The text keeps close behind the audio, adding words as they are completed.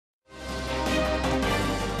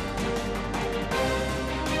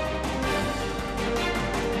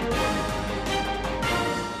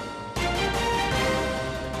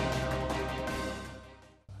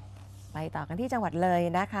ต่อกันที่จังหวัดเลย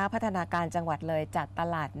นะคะพัฒนาการจังหวัดเลยจัดต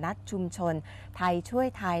ลาดนัดชุมชนไทยช่วย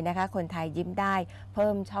ไทยนะคะคนไทยยิ้มได้เพิ่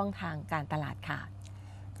มช่องทางการตลาดค่ะ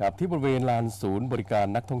ครับที่บริเวณลานศูนย์บริการ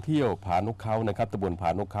นักท่องเที่ยวผานกเขานะครับตำบลผา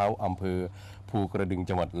นกเขาอำเภอภูกระดึง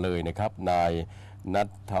จังหวัดเลยนะครับนายนั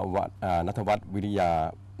ทวัฒน์วิริยา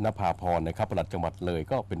นภาพรนะครับปลัดจังหวัดเลย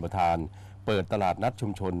ก็เป็นประธานเปิดตลาดนัดชุ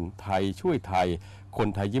มชนไทยช่วยไทยคน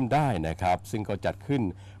ไทยยิ้มได้นะครับซึ่งก็จัดขึ้น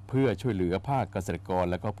เพื่อช่วยเหลือภาคเกษตรกร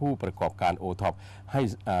และก็ผู้ประกอบการโอท็อปให้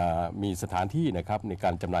มีสถานที่นะครับในกา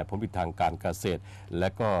รจำหน่ายผลผลิตทางการเกษตรและ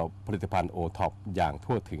ก็ผลิตภัณฑ์โอท็อปอย่าง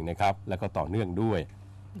ทั่วถึงนะครับและก็ต่อเนื่องด้วย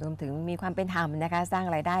รวมถึงมีความเป็นธรรมนะคะสร้าง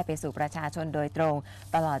รายได้ไปสู่ประชาชนโดยตรง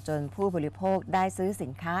ตลอดจนผู้บริโภคได้ซื้อสิ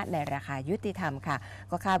นค้าในราคายุติธรรมค่ะ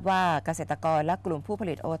ก็คาดว่าเกษตรกรและกลุ่มผู้ผ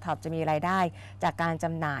ลิตโอท็อปจะมีรายได้จากการจ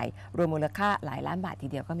ำหน่ายรวมมูลค่าหลายล้านบาทที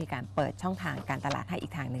เดียวก็มีการเปิดช่องทางการตลาดให้อี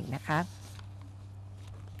กทางหนึ่งนะคะ